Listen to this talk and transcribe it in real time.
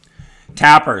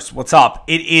Tappers, what's up?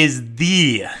 It is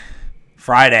the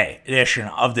Friday edition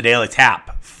of the Daily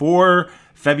Tap for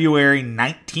February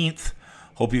 19th.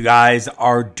 Hope you guys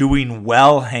are doing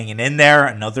well, hanging in there.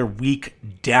 Another week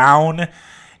down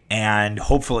and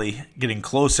hopefully getting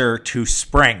closer to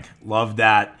spring. Love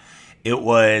that it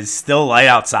was still light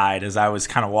outside as I was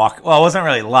kind of walking. Well, it wasn't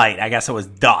really light. I guess it was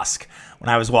dusk when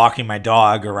I was walking my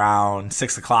dog around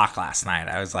 6 o'clock last night.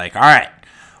 I was like, all right,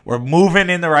 we're moving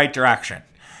in the right direction.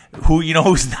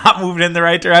 Who's not moving in the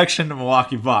right direction? The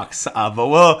Milwaukee Bucks.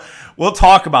 But we'll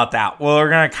talk about that. We're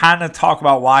going to kind of talk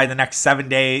about why the next 7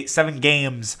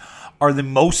 games are the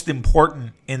most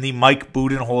important in the Mike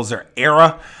Budenholzer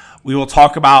era. We will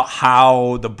talk about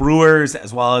how the Brewers,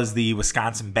 as well as the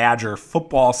Wisconsin Badger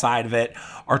football side of it,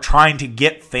 are trying to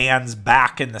get fans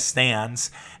back in the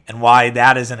stands and why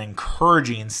that is an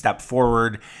encouraging step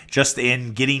forward just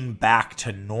in getting back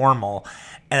to normal.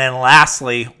 And then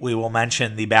lastly, we will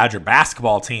mention the Badger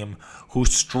basketball team who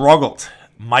struggled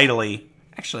mightily.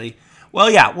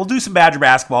 We'll do some Badger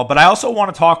basketball, but I also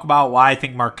want to talk about why I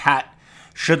think Marquette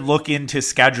should look into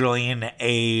scheduling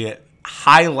a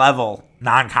high-level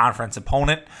non-conference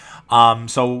opponent.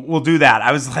 So we'll do that.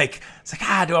 I was like,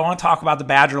 do I want to talk about the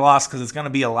Badger loss? Because it's going to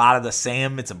be a lot of the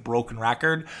same. It's a broken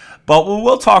record. But we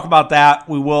will talk about that.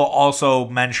 We will also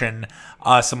mention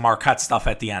some Marquette stuff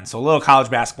at the end. So a little college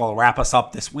basketball will wrap us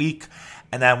up this week,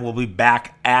 and then we'll be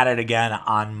back at it again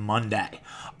on Monday.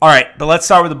 All right, but let's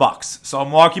start with the Bucks. So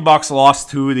Milwaukee Bucks lost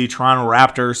to the Toronto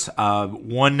Raptors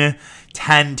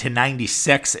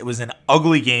 110-96. It was an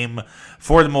ugly game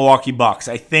for the Milwaukee Bucks.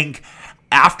 I think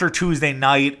after Tuesday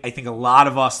night, I think a lot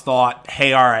of us thought,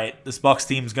 hey, all right, this Bucks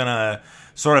team's going to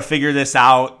sort of figure this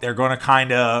out. They're going to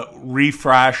kind of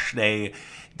refresh. They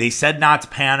said not to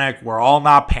panic. We're all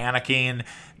not panicking.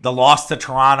 The loss to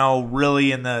Toronto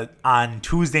really on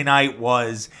Tuesday night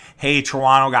was, hey,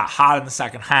 Toronto got hot in the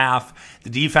second half. The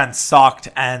defense sucked,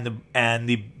 and the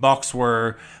Bucks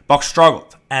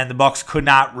struggled, and the Bucks could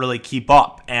not really keep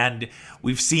up. And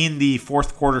we've seen the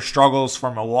fourth quarter struggles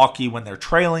for Milwaukee when they're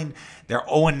trailing. They're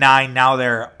 0-9, now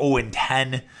they're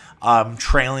 0-10,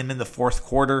 trailing in the fourth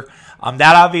quarter.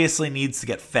 That obviously needs to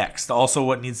get fixed. Also,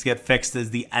 what needs to get fixed is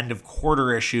the end of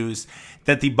quarter issues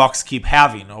that the Bucks keep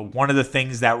having. One of the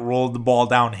things that rolled the ball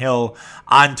downhill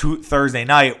on Thursday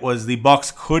night was the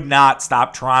Bucks could not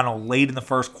stop Toronto late in the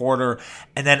first quarter,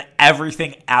 and then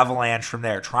everything avalanched from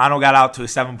there. Toronto got out to a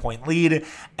 7-point lead,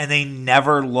 and they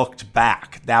never looked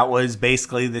back. That was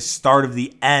basically the start of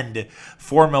the end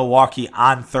for Milwaukee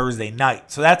on Thursday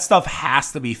night. So that stuff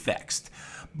has to be fixed.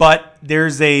 But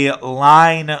there's a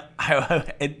line,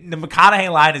 the McConaughey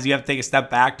line is you have to take a step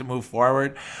back to move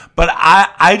forward. But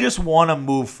I just want to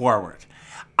move forward.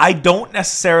 I don't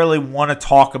necessarily want to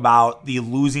talk about the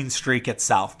losing streak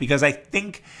itself because I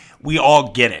think we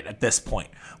all get it at this point.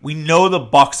 We know the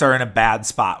Bucks are in a bad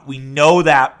spot. We know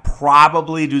that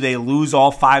probably do they lose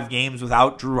all 5 games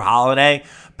without Drew Holiday?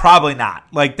 Probably not.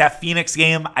 Like that Phoenix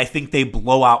game, I think they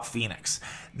blow out Phoenix.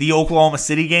 The Oklahoma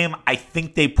City game, I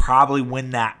think they probably win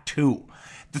that too.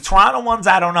 The Toronto ones,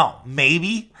 I don't know.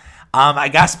 Maybe. I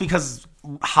guess because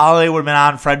Holiday would have been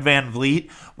on Fred VanVleet,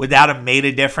 would that have made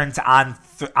a difference on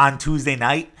Tuesday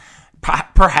night?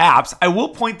 Perhaps. I will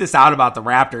point this out about the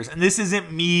Raptors, and this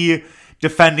isn't me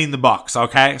defending the Bucks,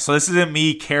 okay? So this isn't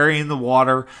me carrying the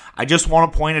water. I just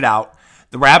want to point it out.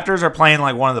 The Raptors are playing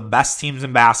like one of the best teams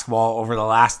in basketball over the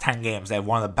last 10 games. They have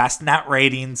one of the best net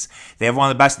ratings. They have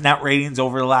one of the best net ratings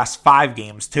over the last 5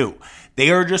 games, too. They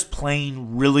are just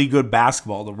playing really good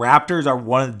basketball. The Raptors are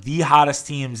one of the hottest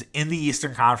teams in the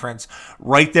Eastern Conference,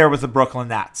 right there with the Brooklyn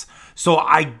Nets. So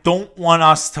I don't want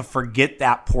us to forget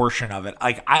that portion of it.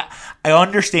 Like I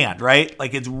understand, right?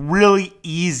 Like it's really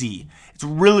easy. It's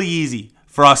really easy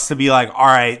for us to be like, all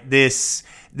right, this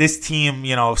team,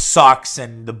 sucks,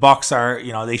 and the Bucks are,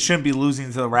 they shouldn't be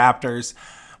losing to the Raptors.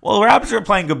 Well, the Raptors are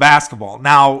playing good basketball.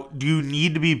 Now, do you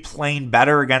need to be playing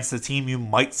better against the team you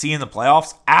might see in the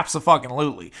playoffs?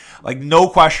 Absolutely. Like, no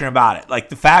question about it. Like,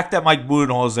 the fact that Mike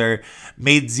Budenholzer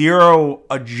made 0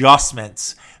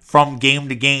 adjustments from game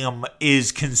to game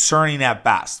is concerning at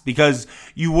best because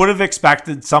you would have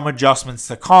expected some adjustments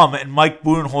to come, and Mike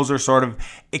Budenholzer sort of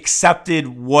accepted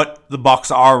what the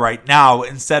Bucks are right now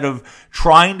instead of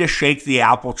trying to shake the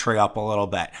apple tree up a little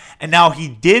bit. And now he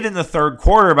did in the third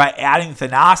quarter by adding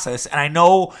Thanasis, and I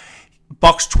know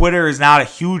Bucks Twitter is not a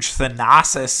huge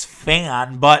Thanasis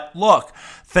fan, but look,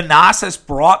 Thanasis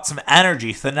brought some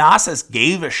energy. Thanasis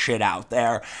gave a shit out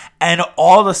there. And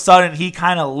all of a sudden, he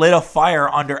kind of lit a fire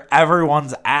under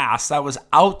everyone's ass that was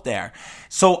out there.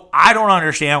 So I don't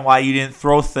understand why you didn't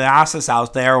throw Thanasis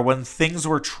out there when things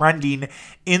were trending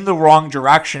in the wrong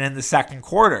direction in the second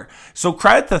quarter. So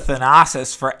credit to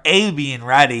Thanasis for A, being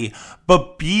ready,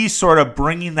 but B, sort of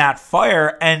bringing that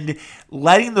fire and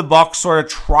letting the Bucks sort of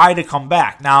try to come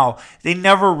back. Now, they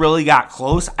never really got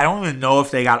close. I don't even know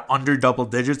if they got under double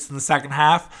digits in the second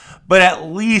half, but at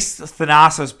least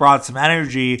Thanasis brought some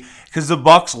energy because the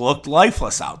Bucks looked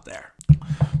lifeless out there.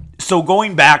 So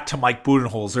going back to Mike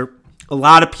Budenholzer, a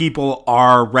lot of people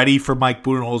are ready for Mike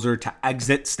Budenholzer to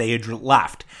exit stage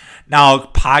left. Now,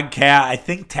 podcast, I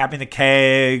think Tapping the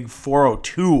Keg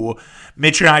 402,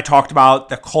 Mitch and I talked about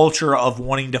the culture of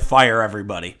wanting to fire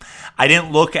everybody. I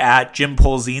didn't look at Jim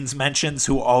Polzine's mentions,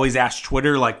 who always asks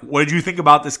Twitter, like, what did you think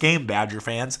about this game, Badger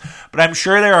fans? But I'm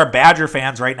sure there are Badger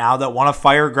fans right now that want to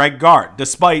fire Greg Gard,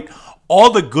 despite all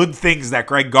the good things that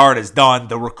Greg Gard has done,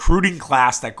 the recruiting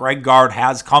class that Greg Gard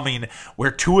has coming,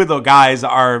 where two of the guys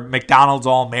are McDonald's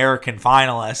All-American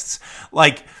finalists.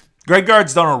 Like, Greg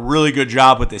Gard's done a really good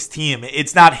job with this team.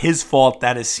 It's not his fault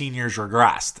that his seniors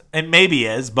regressed. It maybe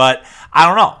is, but I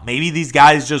don't know. Maybe these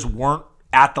guys just weren't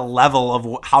at the level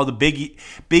of how the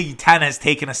Big Ten has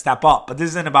taken a step up. But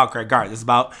this isn't about Greg Gard. This is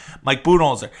about Mike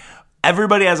Budenholzer.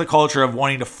 Everybody has a culture of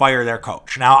wanting to fire their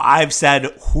coach. Now, I've said,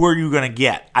 who are you going to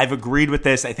get? I've agreed with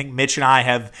this. I think Mitch and I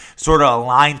have sort of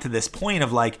aligned to this point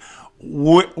of like,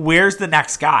 where's the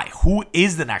next guy? Who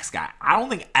is the next guy? I don't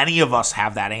think any of us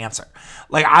have that answer.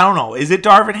 Like, I don't know. Is it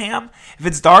Darvin Ham? If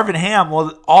it's Darvin Ham,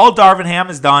 well, all Darvin Ham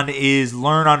has done is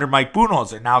learn under Mike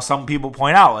Budenholzer. Now, some people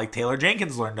point out, like Taylor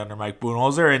Jenkins learned under Mike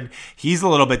Budenholzer, and he's a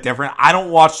little bit different. I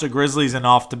don't watch the Grizzlies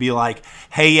enough to be like,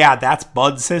 hey, yeah, that's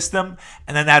Bud's system,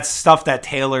 and then that's stuff that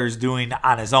Taylor's doing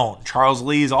on his own. Charles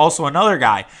Lee is also another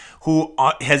guy who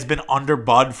has been under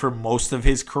Bud for most of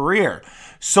his career.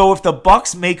 So if the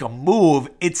Bucks make a move,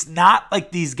 it's not like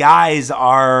these guys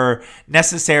are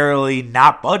necessarily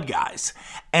not Bud guys.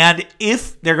 And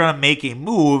if they're going to make a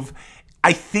move,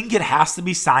 I think it has to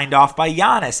be signed off by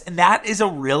Giannis. And that is a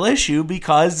real issue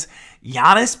because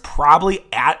Giannis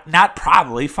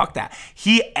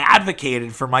he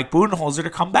advocated for Mike Budenholzer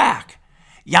to come back.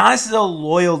 Giannis is a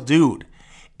loyal dude.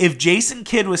 If Jason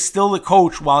Kidd was still the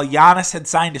coach while Giannis had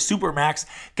signed a Supermax,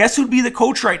 guess who'd be the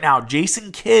coach right now?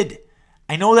 Jason Kidd.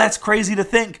 I know that's crazy to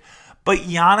think, but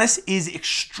Giannis is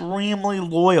extremely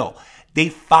loyal. They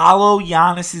follow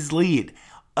Giannis's lead.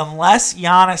 Unless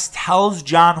Giannis tells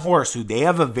John Horst, who they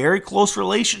have a very close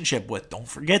relationship with, don't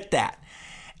forget that.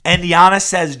 And Giannis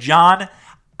says, John,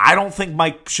 I don't think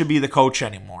Mike should be the coach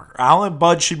anymore. I don't think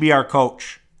Bud should be our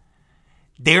coach.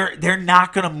 They're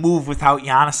not going to move without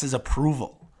Giannis's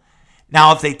approval.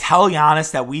 Now, if they tell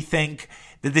Giannis that we think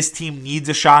that this team needs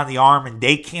a shot in the arm and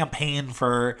they campaign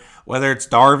for whether it's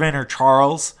Darvin or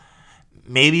Charles,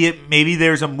 maybe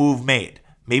there's a move made.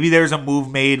 Maybe there's a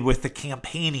move made with the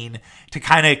campaigning to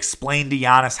kind of explain to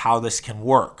Giannis how this can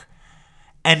work.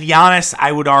 And Giannis,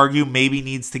 I would argue, maybe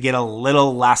needs to get a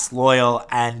little less loyal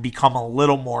and become a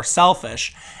little more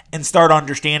selfish and start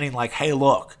understanding like, hey,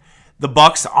 look, the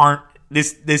Bucks aren't,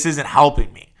 this isn't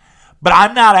helping me. But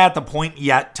I'm not at the point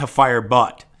yet to fire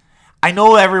Bud. I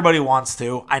know everybody wants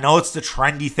to. I know it's the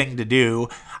trendy thing to do.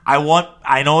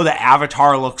 I know the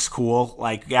avatar looks cool.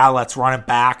 Like, yeah, let's run it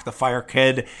back. The Fire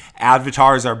Kid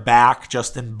avatars are back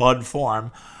just in Bud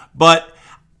form. But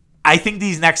I think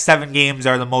these next 7 games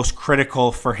are the most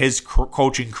critical for his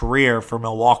coaching career for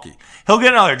Milwaukee. He'll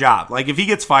get another job. Like, if he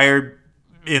gets fired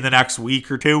in the next week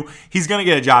or 2, he's going to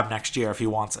get a job next year if he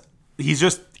wants it.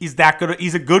 He's that good.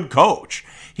 He's a good coach.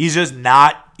 He's just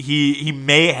not, he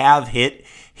may have hit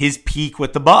his peak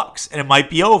with the Bucks, and it might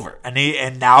be over.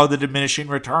 And now the diminishing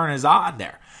return is on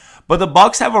there. But the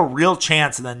Bucks have a real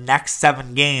chance in the next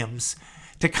 7 games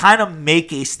to kind of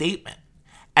make a statement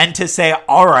and to say,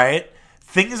 all right,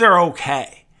 things are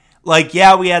okay. Like,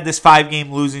 yeah, we had this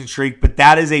 5-game losing streak, but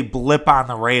that is a blip on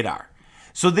the radar.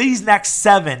 So these next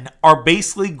 7 are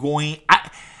basically going,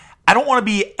 I don't want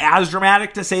to be as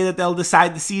dramatic to say that they'll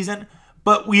decide the season,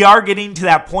 but we are getting to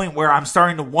that point where I'm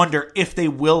starting to wonder if they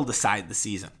will decide the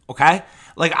season, okay?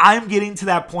 Like, I'm getting to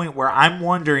that point where I'm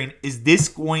wondering, is this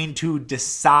going to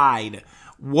decide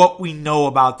what we know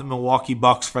about the Milwaukee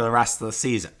Bucks for the rest of the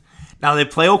season? Now, they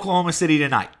play Oklahoma City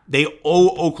tonight. They owe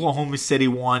Oklahoma City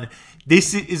one.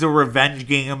 This is a revenge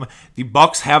game. The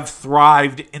Bucks have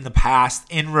thrived in the past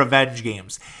in revenge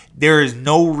games. There is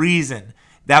no reason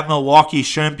that Milwaukee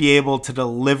shouldn't be able to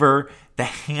deliver the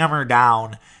hammer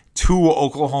down to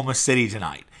Oklahoma City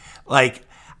tonight. Like,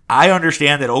 I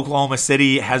understand that Oklahoma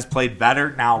City has played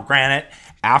better. Now, granted,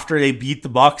 After they beat the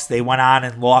Bucks, they went on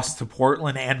and lost to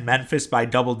Portland and Memphis by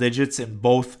double digits in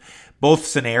both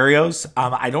scenarios.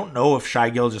 I don't know if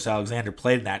Shai Gilgeous-Alexander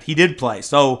played in that. He did play.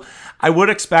 So I would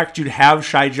expect you to have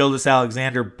Shai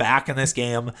Gilgeous-Alexander back in this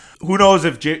game. Who knows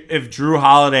if Jrue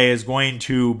Holiday is going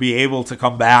to be able to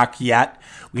come back yet.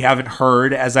 We haven't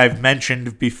heard. As I've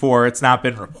mentioned before, it's not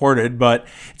been reported, but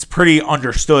it's pretty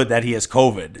understood that he has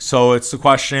COVID. So it's the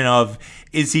question of,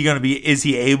 is he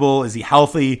able? Is he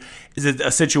healthy? Is it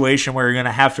a situation where you're going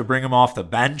to have to bring him off the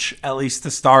bench at least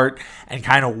to start and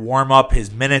kind of warm up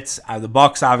his minutes? The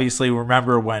Bucks obviously,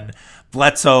 remember when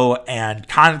Bledsoe and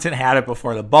Connaughton had it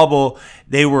before the bubble,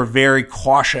 they were very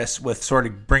cautious with sort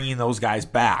of bringing those guys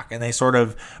back, and they sort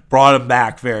of brought them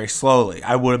back very slowly.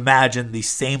 I would imagine the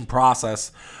same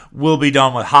process will be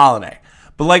done with Holiday.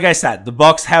 But like I said, the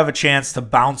Bucks have a chance to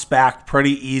bounce back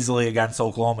pretty easily against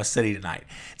Oklahoma City tonight.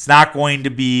 It's not going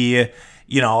to be,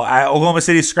 Oklahoma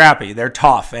City's scrappy. They're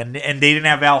tough, and they didn't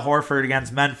have Al Horford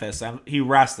against Memphis. He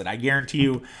rested. I guarantee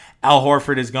you Al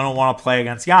Horford is going to want to play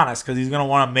against Giannis because he's going to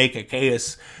want to make a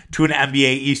case to an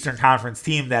NBA Eastern Conference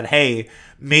team that, hey,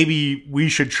 maybe we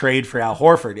should trade for Al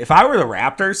Horford. If I were the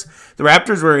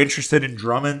Raptors were interested in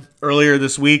Drummond earlier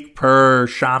this week per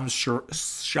Shams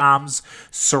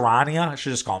Charania. I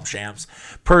should just call him Shams.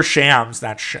 Per Shams,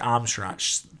 not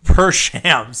Shams. Per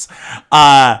Shams.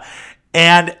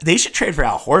 And they should trade for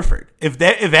Al Horford. If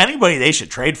anybody they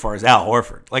should trade for is Al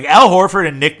Horford. Like Al Horford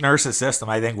in Nick Nurse's system,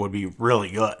 I think would be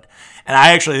really good. And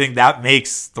I actually think that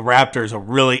makes the Raptors a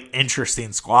really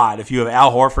interesting squad. If you have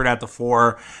Al Horford at the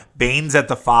 4, Baines at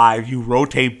the 5, you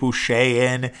rotate Boucher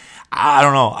in. I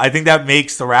don't know. I think that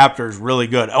makes the Raptors really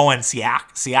good. Oh, and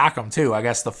Siakam too. I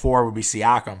guess the 4 would be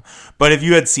Siakam. But if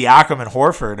you had Siakam and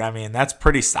Horford, I mean, that's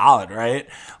pretty solid, right?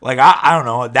 Like, I don't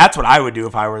know. That's what I would do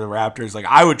if I were the Raptors. Like,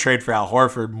 I would trade for Al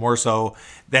Horford more so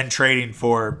than trading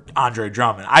for Andre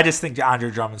Drummond. I just think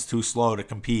Andre Drummond's too slow to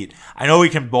compete. I know he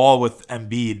can ball with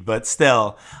Embiid, but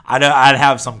still, I'd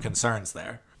have some concerns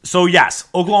there. So yes,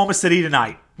 Oklahoma City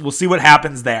tonight. We'll see what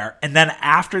happens there. And then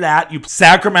after that,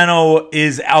 Sacramento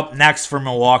is up next for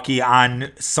Milwaukee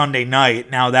on Sunday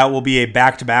night. Now, that will be a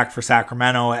back-to-back for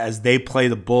Sacramento as they play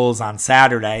the Bulls on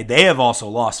Saturday. They have also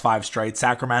lost 5 straight.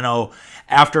 Sacramento,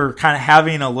 after kind of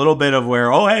having a little bit of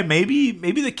where, oh, hey, maybe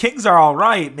the Kings are all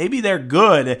right. Maybe they're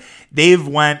good. They've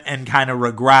went and kind of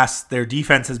regressed. Their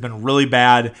defense has been really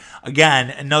bad. Again,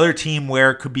 another team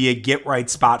where it could be a get-right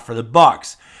spot for the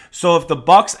Bucks. So if the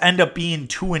Bucks end up being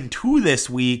 2-2 this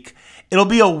week, it'll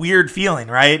be a weird feeling,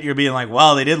 right? You're being like,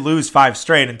 well, they did lose 5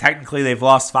 straight, and technically they've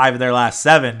lost 5 of their last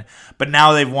 7, but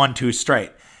now they've won 2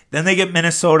 straight. Then they get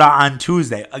Minnesota on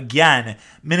Tuesday. Again,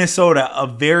 Minnesota, a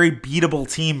very beatable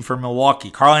team for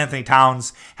Milwaukee. Karl-Anthony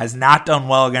Towns has not done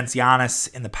well against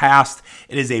Giannis in the past.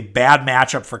 It is a bad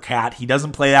matchup for Kat. He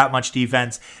doesn't play that much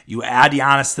defense. You add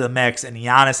Giannis to the mix, and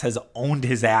Giannis has owned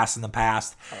his ass in the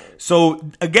past.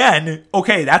 So, again,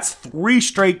 okay, that's 3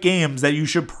 straight games that you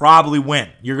should probably win.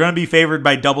 You're going to be favored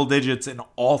by double digits in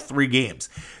all 3 games.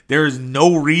 There is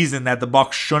no reason that the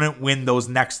Bucks shouldn't win those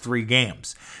next 3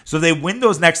 games. So if they win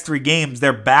those next 3 games,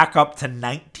 they're back up to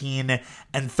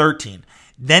 19-13.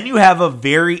 Then you have a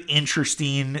very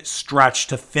interesting stretch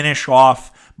to finish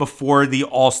off before the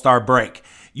All-Star break.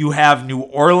 You have New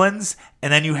Orleans,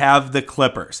 and then you have the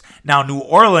Clippers. Now, New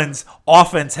Orleans'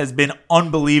 offense has been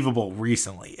unbelievable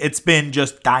recently. It's been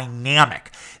just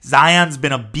dynamic. Zion's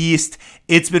been a beast.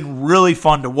 It's been really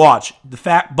fun to watch.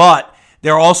 But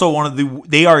they're also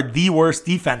they are the worst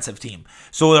defensive team.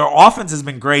 So their offense has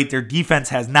been great. Their defense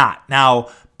has not. Now,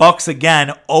 Bucks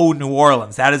again owe New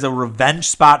Orleans. That is a revenge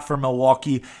spot for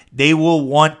Milwaukee. They will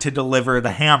want to deliver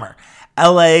the hammer.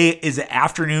 LA is an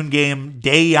afternoon game,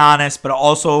 day Giannis, but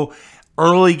also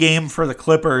early game for the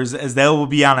Clippers as they will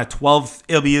be on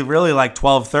it'll be really like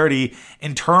 12:30.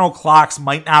 Internal clocks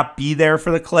might not be there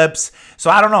for the Clips. So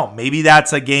I don't know. Maybe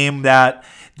that's a game that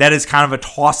is kind of a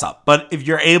toss-up. But if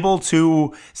you're able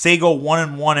to, say, go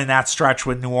 1-1 in that stretch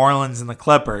with New Orleans and the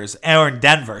Clippers, or in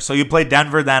Denver. So you play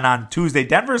Denver then on Tuesday.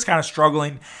 Denver's kind of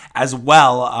struggling as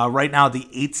well. Right now, the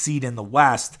 8th seed in the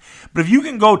West. But if you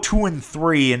can go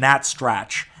 2-3 in that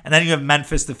stretch, and then you have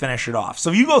Memphis to finish it off. So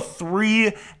if you go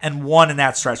 3-1 in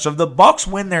that stretch, so if the Bucks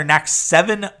win their next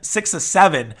 6 of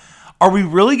 7, are we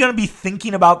really going to be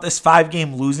thinking about this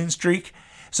 5-game losing streak?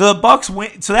 So the Bucks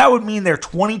win. So that would mean they're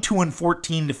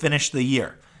 22-14 to finish the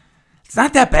year. It's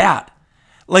not that bad.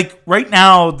 Like right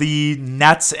now, the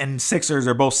Nets and Sixers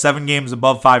are both 7 games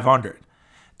above 500.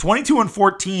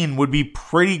 22-14 would be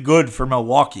pretty good for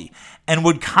Milwaukee, and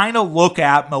would kind of look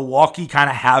at Milwaukee kind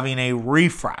of having a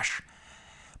refresh.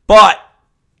 But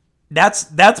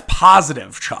that's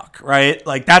positive, Chuck, right?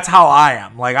 Like, that's how I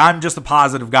am. Like, I'm just a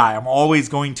positive guy. I'm always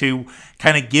going to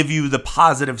kind of give you the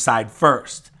positive side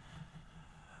first.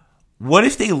 What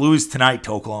if they lose tonight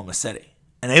to Oklahoma City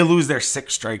and they lose their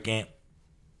 6th straight game?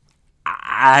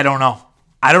 I don't know.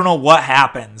 I don't know what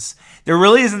happens. There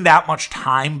really isn't that much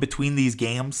time between these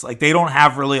games. Like, they don't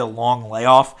have really a long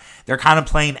layoff. They're kind of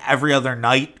playing every other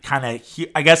night, kind of,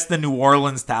 I guess, the New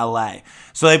Orleans to LA.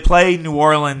 So they play New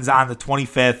Orleans on the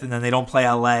 25th, and then they don't play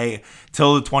LA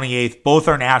till the 28th. Both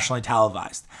are nationally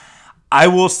televised. I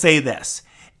will say this.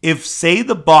 If, say,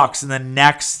 the Bucks in the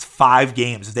next 5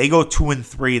 games, if they go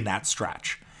 2-3 in that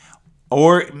stretch,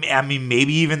 or, I mean,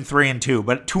 maybe even 3-2,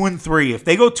 but 2-3. If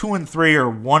they go 2-3 or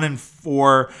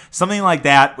 1-4, something like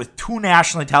that, with 2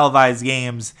 nationally televised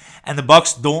games, and the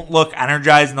Bucks don't look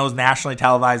energized in those nationally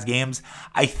televised games,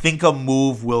 I think a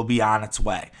move will be on its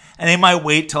way. And they might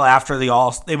wait till after the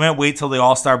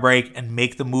All-Star break and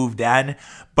make the move then,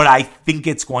 but I think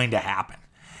it's going to happen.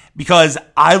 Because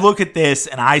I look at this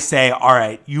and I say, all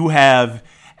right, you have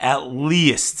at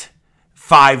least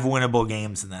 5 winnable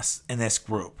games in this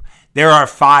group. There are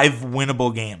 5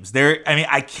 winnable games.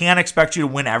 I can't expect you to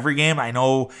win every game. I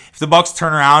know if the Bucks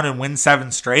turn around and win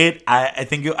 7 straight, I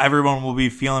think everyone will be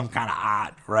feeling kind of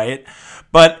odd, right?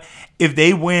 But if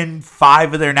they win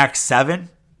 5 of their next 7,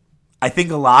 I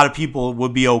think a lot of people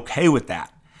would be okay with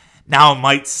that. Now, it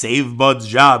might save Bud's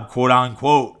job, quote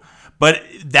unquote, but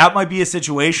that might be a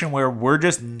situation where we're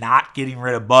just not getting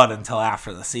rid of Bud until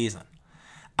after the season.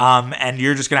 And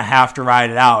you're just going to have to ride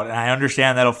it out. And I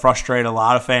understand that'll frustrate a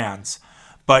lot of fans,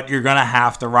 but you're going to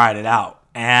have to ride it out.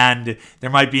 And there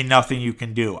might be nothing you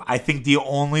can do. I think the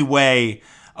only way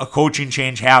a coaching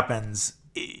change happens,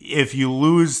 if you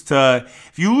lose 2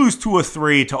 or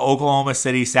 3 to Oklahoma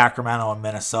City, Sacramento, and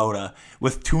Minnesota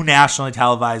with 2 nationally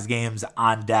televised games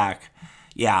on deck,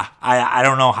 yeah, I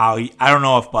don't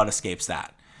know if Bud escapes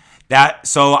that.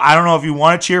 So I don't know if you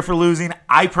want to cheer for losing.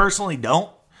 I personally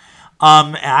don't.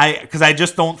 Because I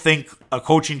just don't think a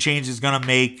coaching change is going to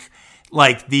make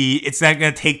it's not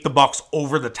going to take the Bucks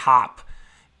over the top.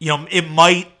 It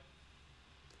might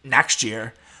next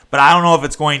year, but I don't know if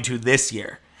it's going to this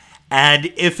year.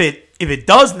 And if it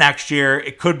does next year,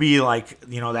 it could be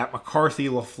that McCarthy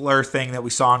LaFleur thing that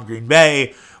we saw in Green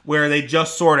Bay, where they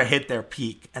just sort of hit their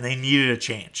peak and they needed a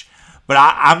change. But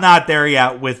I'm not there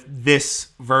yet with this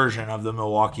version of the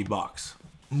Milwaukee Bucks.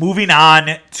 Moving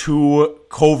on to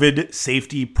COVID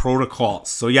safety protocols.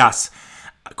 So yes,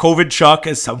 COVID Chuck,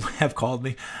 as some have called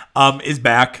me, is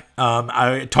back.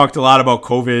 I talked a lot about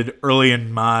COVID early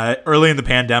in the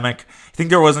pandemic. I think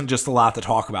there wasn't just a lot to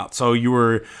talk about. So you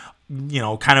were,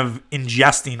 kind of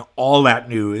ingesting all that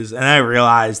news, and I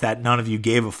realized that none of you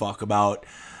gave a fuck about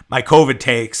my COVID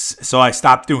takes, so I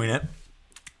stopped doing it.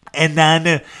 And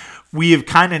then we have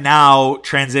kind of now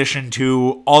transitioned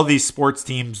to all these sports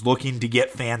teams looking to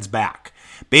get fans back.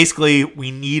 Basically,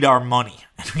 we need our money,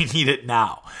 and we need it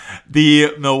now.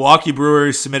 The Milwaukee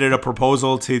Brewers submitted a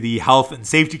proposal to the Health and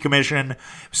Safety Commission. It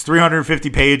was 350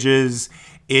 pages.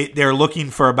 They're looking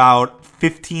for about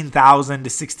 15,000 to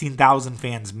 16,000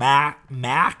 fans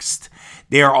maxed.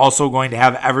 They are also going to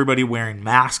have everybody wearing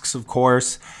masks, of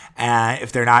course.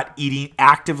 If they're not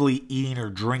actively eating or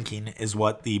drinking, is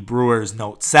what the Brewers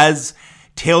note says.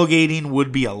 Tailgating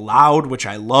would be allowed, which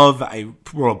I love. I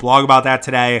wrote a blog about that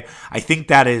today. I think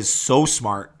that is so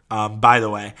smart, by the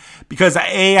way, because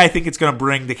I think it's going to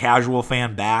bring the casual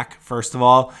fan back. First of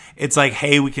all, it's like,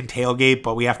 hey, we can tailgate,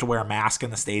 but we have to wear a mask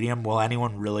in the stadium. Will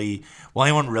anyone really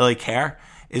care?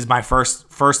 Is my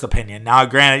first opinion. Now,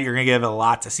 granted, you're going to give a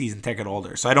lot to season ticket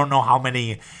holders, so I don't know how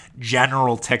many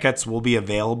general tickets will be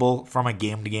available from a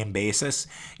game-to-game basis.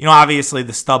 Obviously,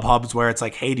 the StubHubs where it's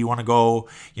like, hey, do you want to go,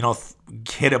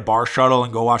 hit a bar shuttle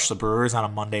and go watch the Brewers on a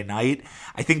Monday night?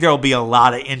 I think there will be a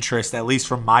lot of interest, at least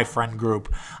from my friend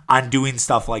group, on doing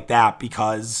stuff like that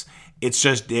because it's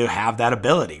just they have that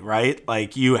ability, right?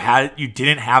 Like you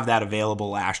didn't have that available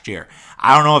last year.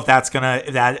 I don't know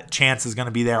if that chance is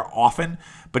gonna be there often,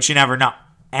 but you never know.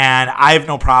 And I have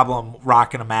no problem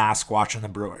rocking a mask watching the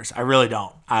Brewers. I really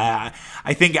don't. I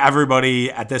think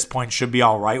everybody at this point should be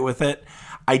all right with it.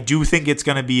 I do think it's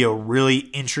going to be a really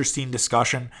interesting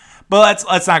discussion, but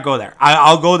let's not go there.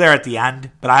 I'll go there at the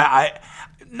end, but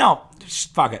no,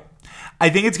 just fuck it. I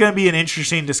think it's going to be an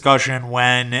interesting discussion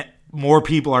when more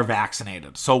people are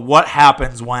vaccinated. So what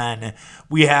happens when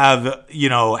we have,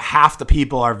 half the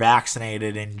people are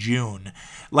vaccinated in June?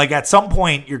 Like at some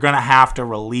point, you're going to have to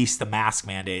release the mask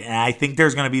mandate. And I think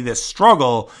there's going to be this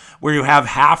struggle where you have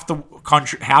half the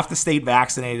country, half the state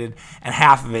vaccinated and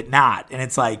half of it not. And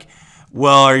it's like,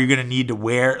 well, are you going to need to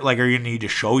wear, like, are you going to need to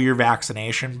show your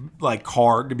vaccination, like,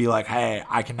 card to be like, hey,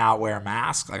 I cannot wear a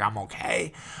mask, like, I'm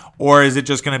okay? Or is it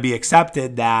just going to be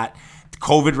accepted that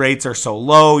COVID rates are so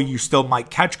low, you still might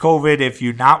catch COVID if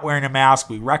you're not wearing a mask?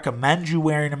 We recommend you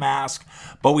wearing a mask,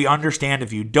 but we understand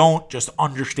if you don't, just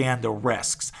understand the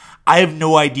risks. I have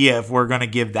no idea if we're going to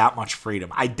give that much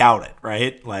freedom. I doubt it,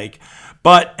 right? Like,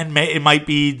 but it might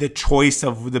be the choice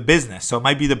of the business. So it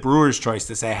might be the Brewers' choice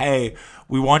to say, hey,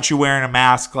 we want you wearing a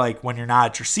mask like when you're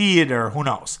not at your seat, or who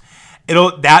knows.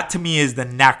 That to me is the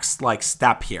next like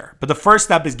step here. But the first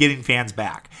step is getting fans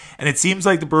back. And it seems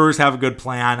like the Brewers have a good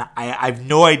plan. I have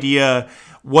no idea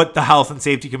what the Health and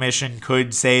Safety Commission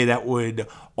could say that would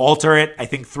alter it. I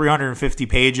think 350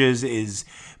 pages is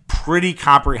pretty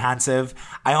comprehensive.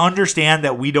 I understand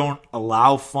that we don't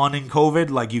allow fun in COVID,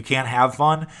 like you can't have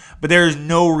fun, but there's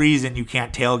no reason you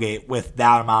can't tailgate with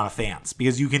that amount of fans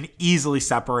because you can easily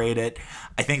separate it.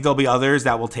 I think there'll be others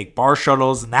that will take bar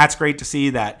shuttles, and that's great to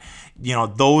see that, you know,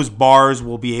 those bars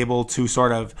will be able to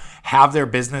sort of have their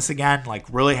business again. Like,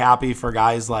 really happy for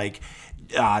guys like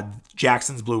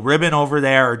Jackson's Blue Ribbon over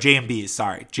there, or J&B's,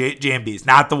 sorry. J&B's,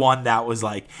 not the one that was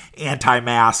like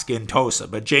anti-mask in Tosa,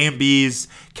 but J&B's,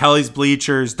 Kelly's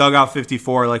Bleachers, Dugout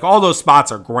 54, like all those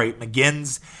spots are great.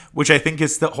 McGinn's, which I think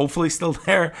is still, hopefully still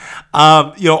there.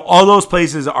 You know, all those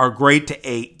places are great to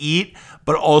eat,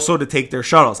 but also to take their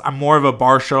shuttles. I'm more of a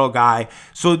bar shuttle guy.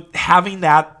 So having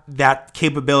that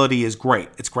capability is great.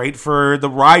 It's great for the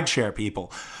rideshare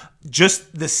people.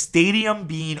 Just the stadium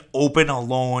being open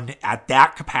alone at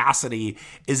that capacity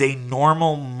is a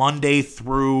normal Monday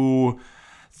through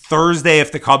Thursday,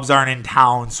 if the Cubs aren't in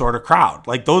town, sort of crowd.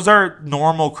 Like, those are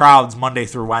normal crowds Monday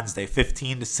through Wednesday,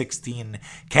 15 to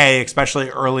 16K, especially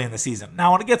early in the season.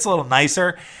 Now, when it gets a little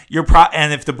nicer,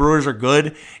 and if the Brewers are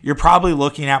good, you're probably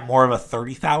looking at more of a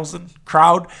 30,000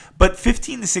 crowd. But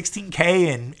 15 to 16K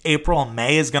in April and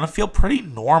May is going to feel pretty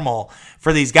normal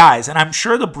for these guys. And I'm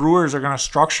sure the Brewers are going to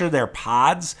structure their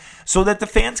pods so that the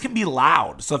fans can be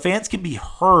loud, so fans can be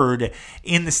heard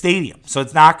in the stadium. So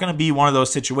it's not going to be one of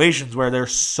those situations where they're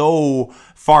so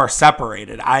far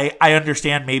separated. I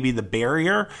understand maybe the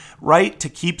barrier, right, to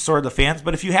keep sort of the fans,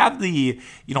 but if you have the,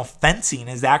 you know, fencing,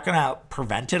 is that going to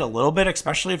prevent it a little bit,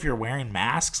 especially if you're wearing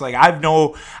masks? Like, I have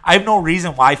no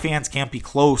reason why fans can't be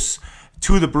close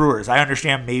to the Brewers. I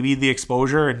understand maybe the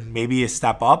exposure and maybe a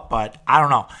step up, but I don't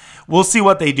know. We'll see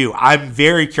what they do. I'm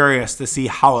very curious to see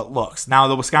how it looks. Now,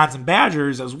 the Wisconsin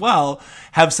Badgers as well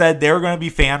have said they're going to be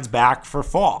fans back for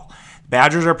fall.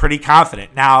 Badgers are pretty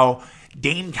confident. Now,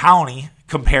 Dane County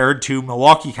compared to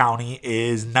Milwaukee County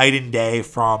is night and day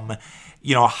from,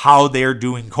 you know, how they're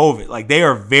doing COVID. Like, they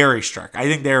are very strict. I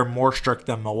think they're more strict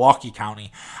than Milwaukee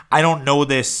County. I don't know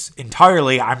this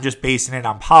entirely. I'm just basing it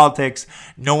on politics,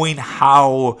 knowing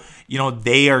how, you know,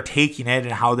 they are taking it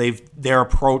and how their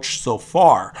approach so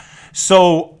far.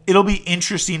 So it'll be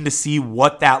interesting to see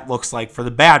what that looks like for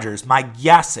the Badgers. My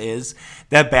guess is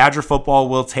that Badger football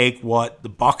will take what the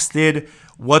Bucks did,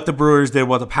 what the Brewers did,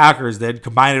 what the Packers did,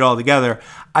 combine it all together.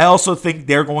 I also think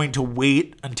they're going to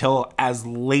wait until as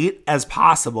late as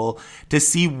possible to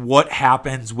see what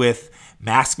happens with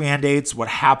mask mandates, what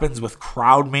happens with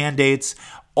crowd mandates,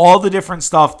 all the different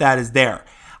stuff that is there.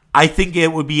 I think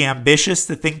it would be ambitious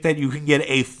to think that you can get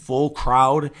a full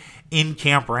crowd in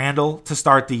Camp Randall to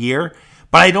start the year,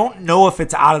 but I don't know if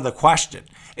it's out of the question,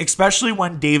 especially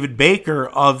when David Baker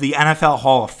of the NFL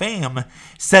Hall of Fame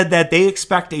said that they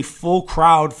expect a full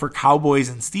crowd for Cowboys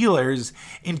and Steelers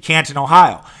in Canton,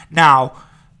 Ohio. Now,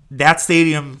 that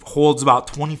stadium holds about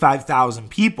 25,000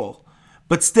 people,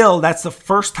 but still, that's the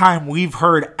first time we've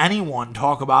heard anyone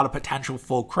talk about a potential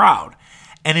full crowd.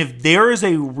 And if there is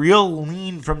a real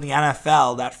lean from the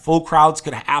NFL that full crowds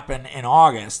could happen in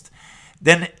August,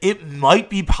 then it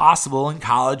might be possible in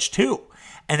college too.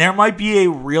 And there might be a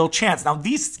real chance. Now,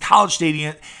 these college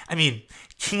stadiums, I mean,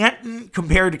 Canton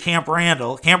compared to Camp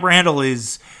Randall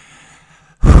is,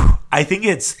 I think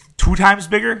it's 2 times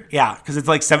bigger. Yeah, because it's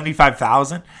like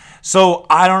 75,000. So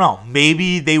I don't know.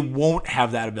 Maybe they won't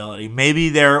have that ability. Maybe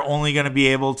they're only going to be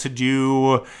able to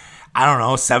do, I don't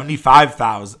know,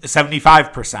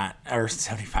 75%, or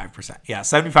 75%. Yeah,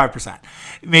 75%.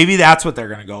 Maybe that's what they're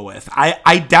going to go with.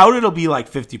 I doubt it'll be like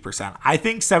 50%. I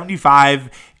think 75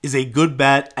 is a good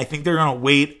bet. I think they're going to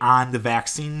wait on the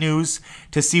vaccine news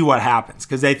to see what happens.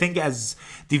 Because I think as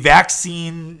the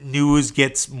vaccine news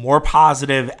gets more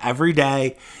positive every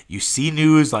day, you see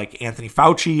news like Anthony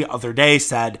Fauci other day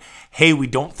said, hey, we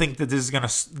don't think that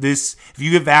if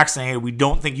you get vaccinated, we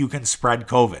don't think you can spread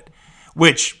COVID.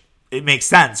 Which it makes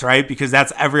sense, right? Because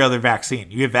that's every other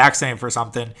vaccine. You get vaccinated for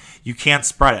something, you can't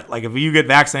spread it. Like if you get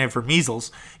vaccinated for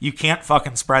measles, you can't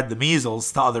fucking spread the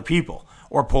measles to other people,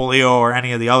 or polio, or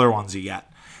any of the other ones you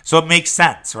get. So it makes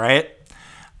sense, right?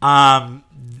 I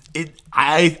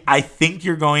think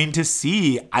you're going to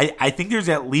see, I think there's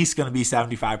at least going to be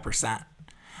 75%.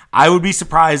 I would be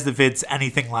surprised if it's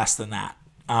anything less than that.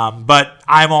 But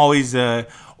I'm always a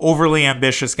overly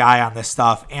ambitious guy on this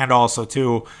stuff. And also,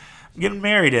 too, I'm getting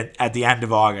married at the end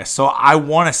of August. So I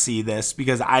want to see this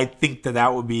because I think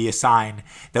that would be a sign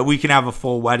that we can have a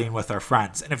full wedding with our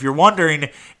friends. And if you're wondering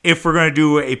if we're going to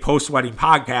do a post-wedding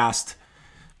podcast,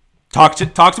 talk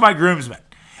to my groomsmen.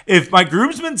 If my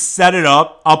groomsmen set it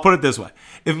up, I'll put it this way.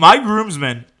 If my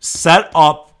groomsmen set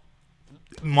up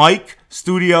mic,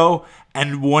 studio,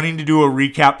 and wanting to do a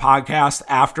recap podcast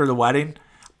after the wedding,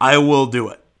 I will do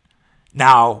it.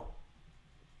 Now,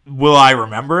 will I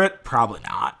remember it? Probably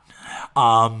not.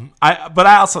 But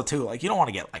I also too, like, you don't want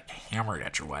to get like hammered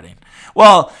at your wedding.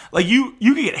 Well, like you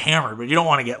can get hammered, but you don't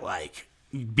want to get like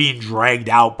being dragged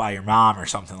out by your mom or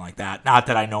something like that. Not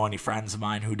that I know any friends of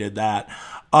mine who did that.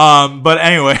 But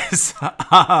anyways,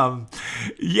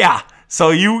 yeah. So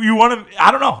you want to,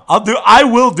 I don't know. I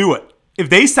will do it. If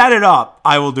they set it up,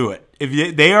 I will do it.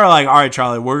 If they are like, all right,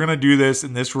 Charlie, we're going to do this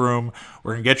in this room.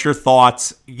 We're going to get your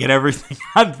thoughts, get everything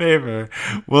on paper.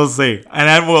 We'll see. And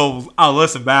then I'll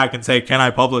listen back and say, can I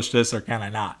publish this or can I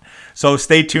not? So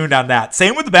stay tuned on that.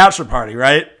 Same with the bachelor party,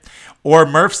 right? Or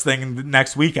Murph's thing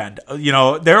next weekend. You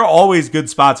know, there are always good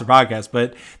spots for podcasts,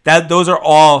 but those are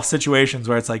all situations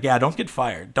where it's like, yeah, don't get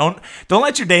fired. Don't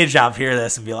let your day job hear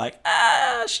this and be like,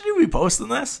 should we be posting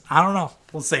this? I don't know.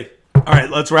 We'll see. All right,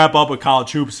 let's wrap up with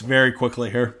college hoops very quickly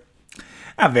here.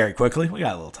 Not very quickly. We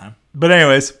got a little time. But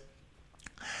anyways,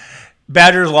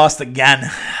 Badgers lost again.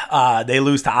 They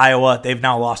lose to Iowa. They've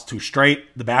now lost 2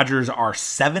 straight. The Badgers are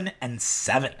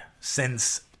 7-7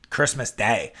 since Christmas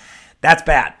Day. That's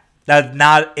bad. That's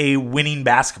not a winning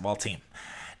basketball team.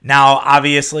 Now,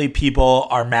 obviously, people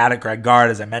are mad at Greg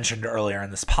Gard, as I mentioned earlier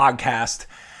in this podcast.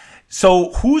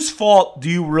 So, whose fault do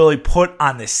you really put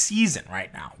on this season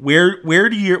right now? Where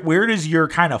does your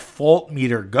kind of fault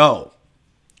meter go?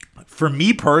 For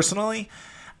me personally,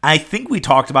 I think we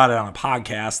talked about it on a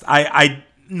podcast. I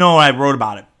know I wrote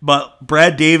about it, but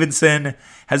Brad Davidson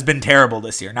has been terrible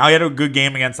this year. Now, he had a good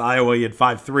game against Iowa. He had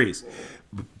 5 threes.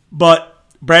 But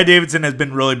Brad Davidson has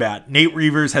been really bad. Nate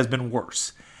Reavers has been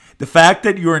worse. The fact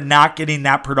that you are not getting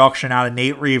that production out of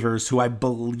Nate Reavers, who I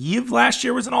believe last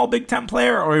year was an All-Big Ten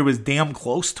player, or he was damn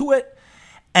close to it,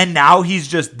 and now he's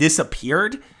just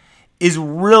disappeared, is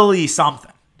really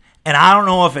something. And I don't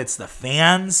know if it's the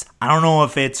fans. I don't know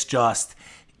if it's just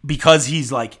because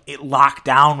he's like locked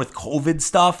down with COVID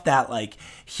stuff that like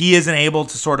he isn't able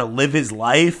to sort of live his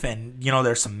life, and you know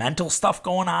there's some mental stuff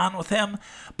going on with him.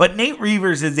 But Nate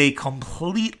Reavers is a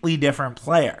completely different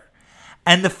player.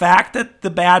 And the fact that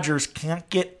the Badgers can't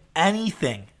get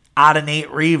anything out of Nate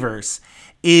Reavers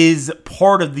is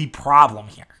part of the problem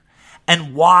here.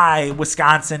 And why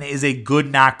Wisconsin is a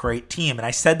good, not great team. And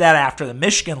I said that after the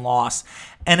Michigan loss,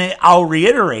 and I'll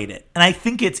reiterate it. And I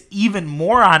think it's even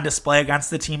more on display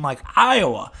against a team like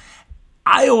Iowa.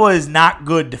 Iowa is not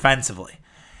good defensively.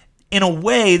 In a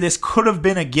way, this could have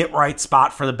been a get-right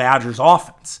spot for the Badgers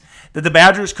offense. That the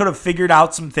Badgers could have figured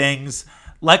out some things,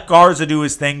 let Garza do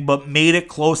his thing, but made it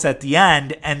close at the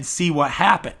end and see what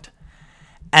happened.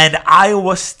 And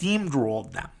Iowa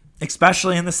steamrolled them,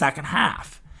 especially in the second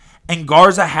half. And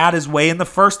Garza had his way in the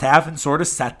first half and sort of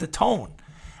set the tone.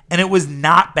 And it was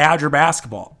not Badger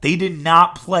basketball. They did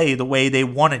not play the way they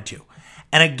wanted to.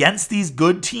 And against these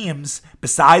good teams,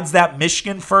 besides that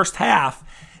Michigan first half,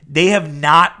 they have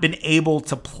not been able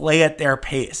to play at their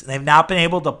pace. They've not been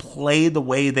able to play the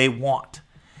way they want.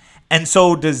 And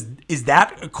so is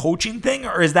that a coaching thing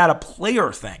or is that a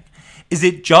player thing? Is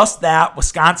it just that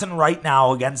Wisconsin right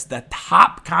now against the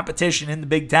top competition in the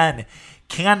Big Ten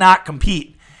cannot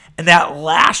compete? And that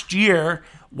last year,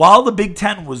 while the Big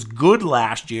Ten was good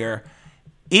last year,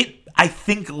 it, I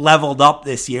think, leveled up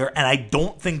this year, and I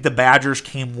don't think the Badgers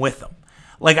came with them.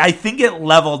 Like, I think it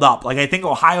leveled up. Like, I think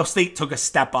Ohio State took a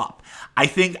step up. I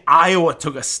think Iowa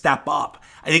took a step up.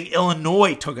 I think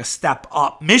Illinois took a step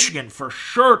up. Michigan, for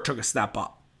sure, took a step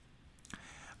up.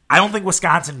 I don't think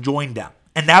Wisconsin joined them.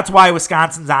 And that's why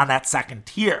Wisconsin's on that second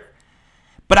tier.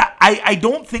 But I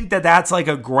don't think that that's like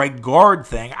a Greg Gard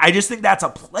thing. I just think that's a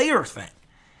player thing.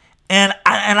 And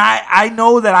I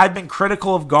know that I've been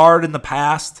critical of Gard in the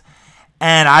past.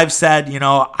 And I've said, you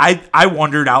know, I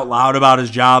wondered out loud about his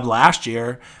job last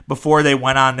year before they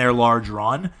went on their large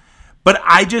run. But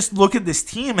I just look at this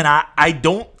team and I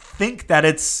don't think that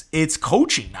it's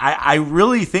coaching. I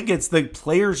really think it's the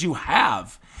players you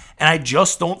have. And I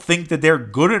just don't think that they're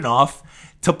good enough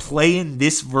to play in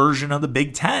this version of the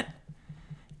Big Ten.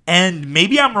 And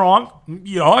maybe I'm wrong.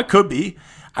 I could be.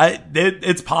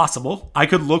 It's possible. I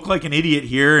could look like an idiot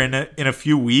here in a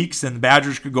few weeks, and the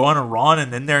Badgers could go on a run,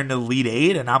 and then they're in the Elite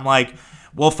Eight, and I'm like,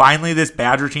 well, finally this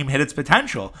Badger team hit its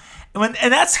potential. And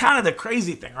that's kind of the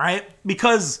crazy thing, right?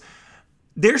 Because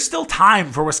there's still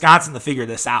time for Wisconsin to figure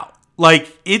this out.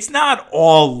 Like, it's not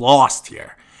all lost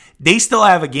here. They still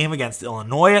have a game against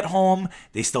Illinois at home.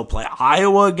 They still play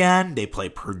Iowa again. They play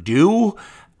Purdue.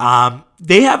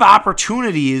 They have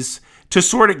opportunities to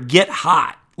sort of get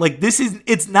hot. Like,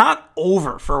 it's not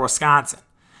over for Wisconsin.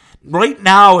 Right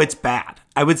now, it's bad.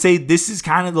 I would say this is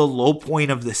kind of the low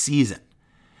point of the season.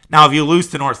 Now, if you lose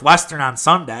to Northwestern on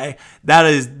Sunday, that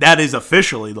is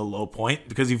officially the low point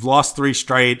because you've lost 3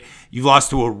 straight. You've lost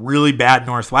to a really bad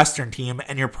Northwestern team,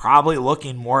 and you're probably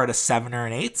looking more at a 7 or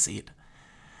an 8 seed.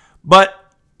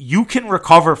 But you can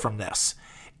recover from this.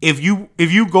 If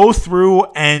you go through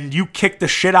and you kick the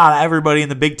shit out of everybody in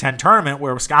the Big Ten tournament,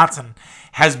 where Wisconsin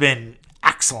has been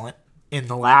excellent in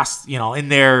the last, in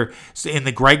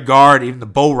the Greg Gard, even the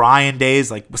Bo Ryan days,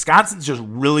 like Wisconsin's just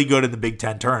really good in the Big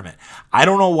Ten tournament. I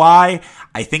don't know why.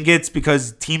 I think it's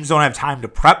because teams don't have time to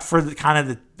prep for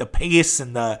the pace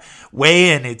and the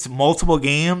way, and it's multiple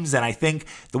games. And I think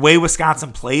the way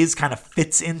Wisconsin plays kind of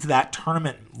fits into that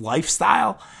tournament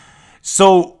lifestyle.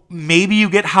 So maybe you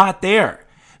get hot there.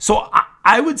 So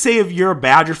I would say if you're a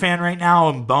Badger fan right now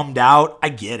and bummed out, I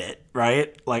get it,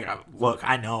 right? Like, look,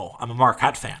 I know I'm a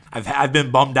Marquette fan. I've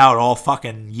been bummed out all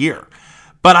fucking year.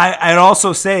 But I'd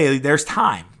also say there's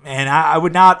time, and I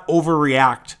would not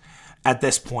overreact at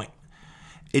this point.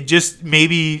 It just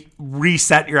maybe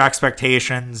reset your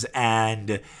expectations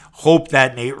and hope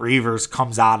that Nate Reavers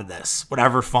comes out of this,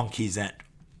 whatever funk he's in.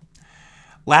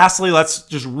 Lastly, let's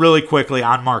just really quickly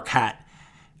on Marquette.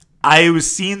 I was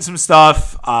seeing some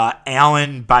stuff.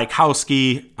 Alan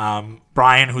Bykowski,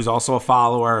 Brian, who's also a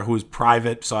follower, who's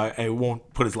private, so I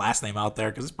won't put his last name out there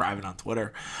because it's private on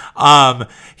Twitter.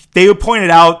 They pointed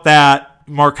out that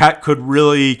Marquette could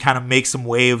really kind of make some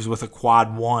waves with a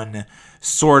quad one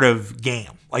sort of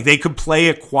game. Like, they could play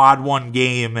a quad one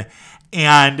game,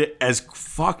 and as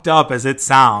fucked up as it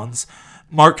sounds,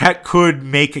 Marquette could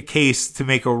make a case to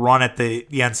make a run at the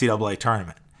NCAA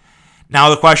tournament. Now,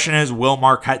 the question is, will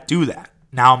Marquette do that?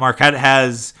 Now, Marquette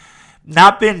has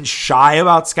not been shy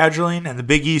about scheduling, and the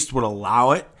Big East would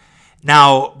allow it.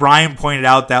 Now, Brian pointed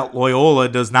out that Loyola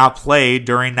does not play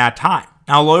during that time.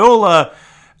 Now, Loyola,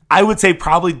 I would say,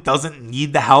 probably doesn't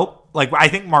need the help. Like, I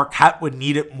think Marquette would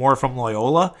need it more from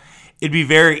Loyola. It'd be a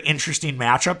very interesting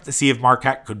matchup to see if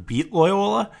Marquette could beat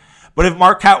Loyola. But if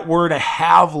Marquette were to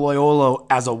have Loyola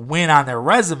as a win on their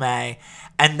resume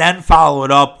and then follow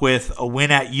it up with a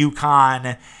win at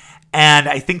UConn, and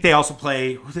I think they also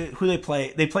play who they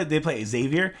play. They play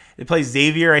Xavier. They play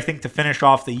Xavier, I think, to finish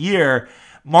off the year.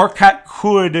 Marquette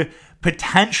could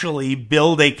potentially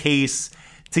build a case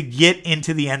to get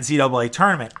into the NCAA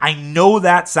tournament. I know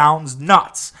that sounds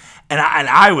nuts, and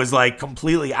I was like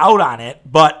completely out on it.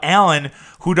 But Alan,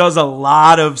 who does a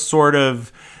lot of sort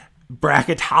of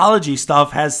bracketology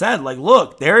stuff, has said, like,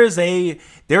 look, there is a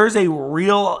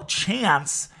real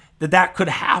chance that could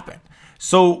happen.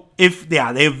 So they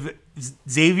have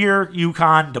Xavier,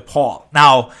 UConn, DePaul.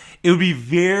 Now, it would be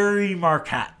very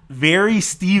Marquette, very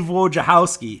Steve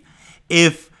Wojciechowski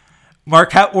if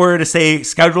Marquette were to say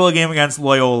schedule a game against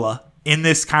Loyola in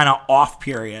this kind of off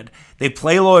period. They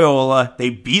play Loyola, they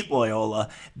beat Loyola,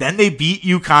 then they beat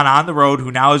UConn on the road,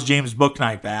 who now is James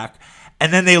Bouknight back,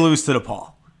 and then they lose to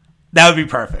DePaul. That would be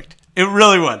perfect. It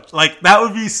really would. Like, that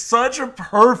would be such a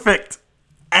perfect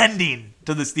ending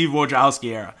to the Steve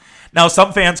Wojciechowski era. Now,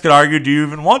 some fans could argue, do you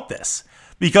even want this?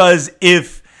 Because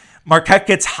if Marquette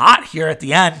gets hot here at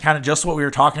the end, kind of just what we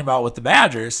were talking about with the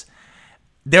Badgers,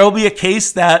 there will be a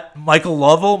case that Michael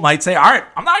Lovell might say, all right,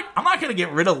 I'm not going to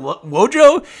get rid of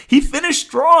Wojo. He finished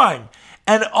strong.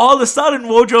 And all of a sudden,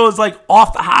 Wojo is like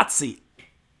off the hot seat,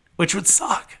 which would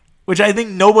suck, which I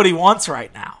think nobody wants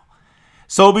right now.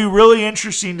 So it'll be really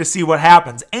interesting to see what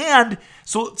happens. And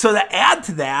so to add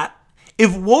to that,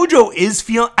 if Wojo is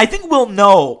feeling, I think we'll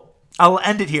know, I'll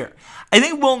end it here. I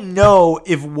think we'll know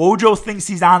if Wojo thinks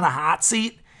he's on the hot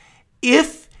seat,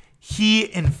 if he,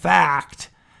 in fact,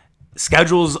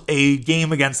 schedules a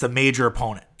game against a major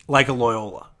opponent, like a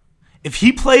Loyola. If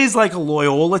he plays like a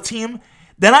Loyola team,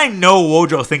 then I know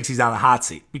Wojo thinks he's on the hot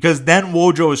seat, because then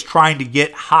Wojo is trying to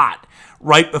get hot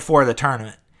right before the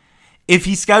tournament. If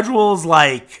he schedules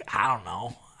like, I don't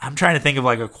know, I'm trying to think of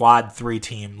like a quad 3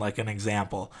 team, like an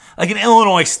example. Like an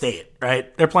Illinois State,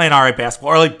 right? They're playing all right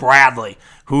basketball. Or like Bradley,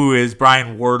 who is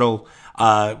Brian Wardle,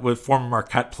 with former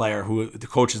Marquette player who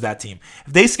coaches that team.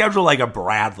 If they schedule like a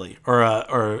Bradley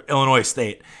or Illinois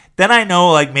State, then I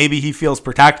know like maybe he feels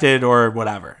protected or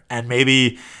whatever. And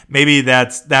maybe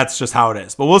that's just how it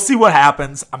is. But we'll see what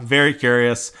happens. I'm very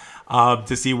curious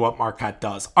to see what Marquette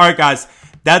does. All right, guys,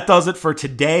 that does it for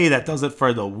today. That does it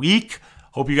for the week.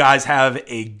 Hope you guys have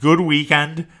a good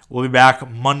weekend. We'll be back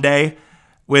Monday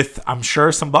with, I'm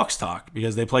sure, some Bucks talk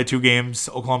because they play 2 games,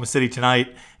 Oklahoma City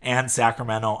tonight and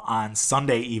Sacramento on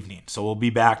Sunday evening. So we'll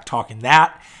be back talking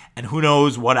that and who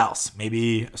knows what else.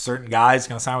 Maybe a certain guy's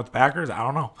going to sign with the Packers. I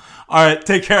don't know. All right,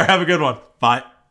 take care. Have a good one. Bye.